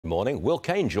morning. Will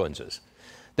Cain joins us.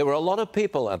 There were a lot of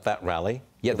people at that rally,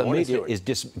 yet the media is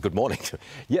good morning.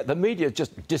 Yet the media is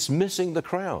just dismissing the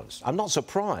crowds. I'm not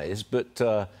surprised, but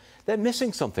they're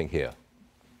missing something here.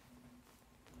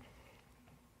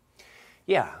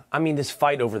 Yeah, I mean, this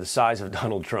fight over the size of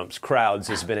Donald Trump's crowds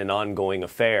has been an ongoing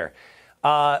affair.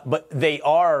 But they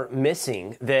are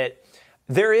missing that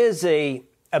there is a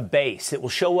base that will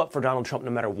show up for Donald Trump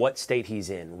no matter what state he's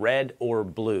in, red or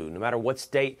blue, no matter what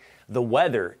state the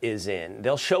weather is in.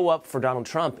 They'll show up for Donald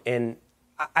Trump. And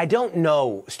I don't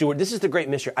know, Stuart, this is the great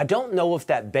mystery. I don't know if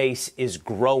that base is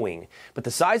growing, but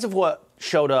the size of what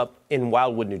showed up in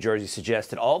Wildwood, New Jersey suggests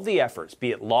that all of the efforts,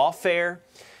 be it lawfare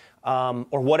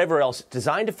or whatever else,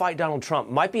 designed to fight Donald Trump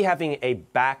might be having a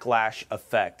backlash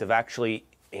effect of actually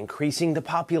increasing the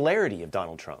popularity of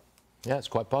Donald Trump. Yeah, it's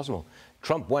quite possible.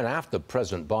 Trump went after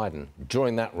President Biden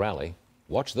during that rally.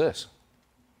 Watch this.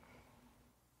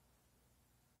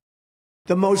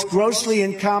 The most grossly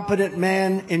incompetent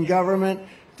man in government,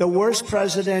 the worst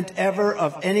president ever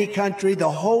of any country.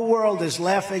 The whole world is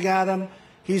laughing at him.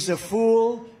 He's a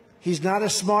fool. He's not a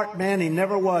smart man. He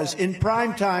never was. In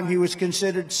prime time, he was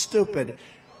considered stupid.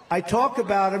 I talk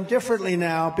about him differently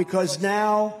now because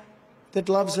now the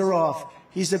gloves are off.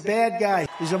 He's a bad guy.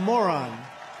 He's a moron.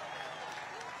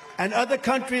 And other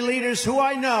country leaders who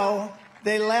I know,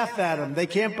 they laugh at him. They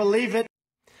can't believe it.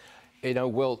 You know,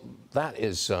 Will, that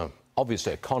is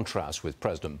obviously a contrast with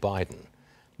President Biden.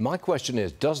 My question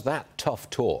is, does that tough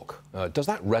talk, does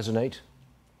that resonate?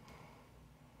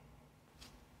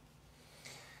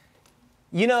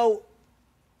 You know,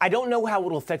 I don't know how it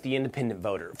will affect the independent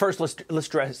voter. First, let's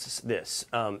stress this,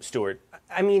 Stuart.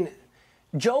 I mean,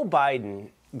 Joe Biden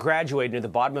graduated near the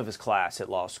bottom of his class at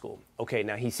law school. Okay,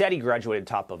 now he said he graduated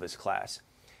top of his class.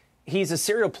 He's a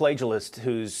serial plagiarist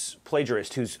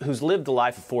who's lived the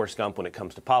life of Forrest Gump when it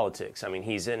comes to politics. I mean,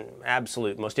 he's an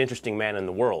absolute most interesting man in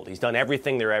the world. He's done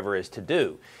everything there ever is to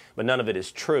do, but none of it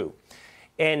is true.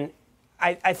 And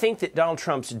I think that Donald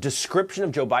Trump's description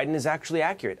of Joe Biden is actually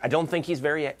accurate. I don't think he's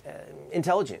very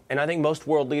intelligent, and I think most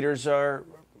world leaders are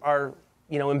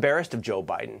embarrassed of Joe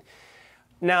Biden.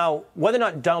 Now, whether or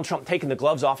not Donald Trump taking the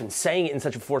gloves off and saying it in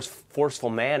such a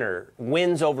forceful manner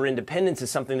wins over independents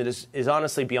is something that is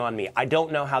honestly beyond me. I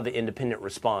don't know how the independent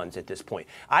responds at this point.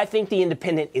 I think the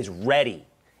independent is ready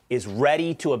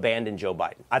to abandon Joe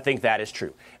Biden. I think that is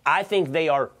true. I think they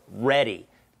are ready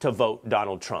to vote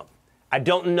Donald Trump. I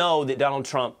don't know that Donald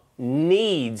Trump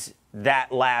needs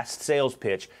that last sales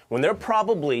pitch when they're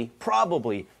probably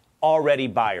already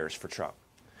buyers for Trump.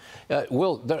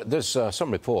 Will, there's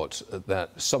some reports that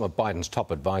some of Biden's top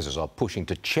advisors are pushing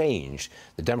to change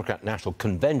the Democrat National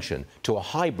Convention to a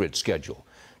hybrid schedule.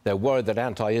 They're worried that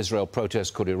anti-Israel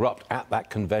protests could erupt at that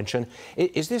convention.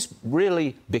 Is this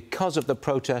really because of the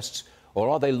protests, or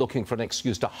are they looking for an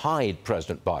excuse to hide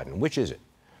President Biden? Which is it?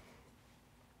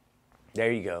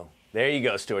 There you go. There you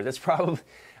go, Stuart. That's probably,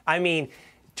 I mean,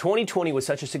 2020 was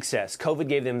such a success. COVID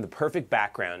gave them the perfect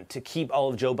background to keep all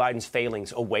of Joe Biden's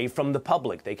failings away from the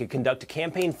public. They could conduct a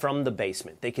campaign from the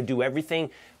basement. They could do everything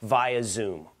via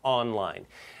Zoom, online.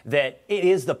 That it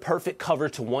is the perfect cover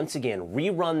to once again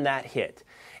rerun that hit.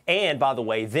 And, by the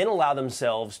way, then allow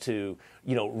themselves to,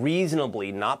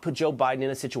 reasonably not put Joe Biden in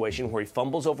a situation where he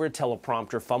fumbles over a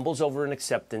teleprompter, fumbles over an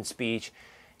acceptance speech.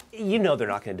 You know they're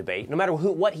not going to debate. No matter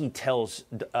what he tells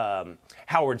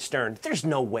Howard Stern, there's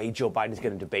no way Joe Biden's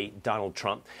going to debate Donald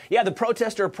Trump. Yeah, the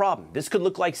protests are a problem. This could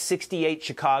look like 68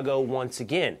 Chicago once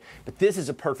again. But this is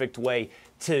a perfect way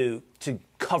to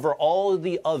cover all of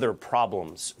the other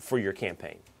problems for your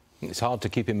campaign. It's hard to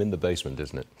keep him in the basement,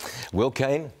 isn't it? Will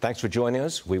Cain, thanks for joining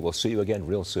us. We will see you again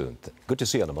real soon. Good to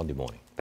see you on a Monday morning.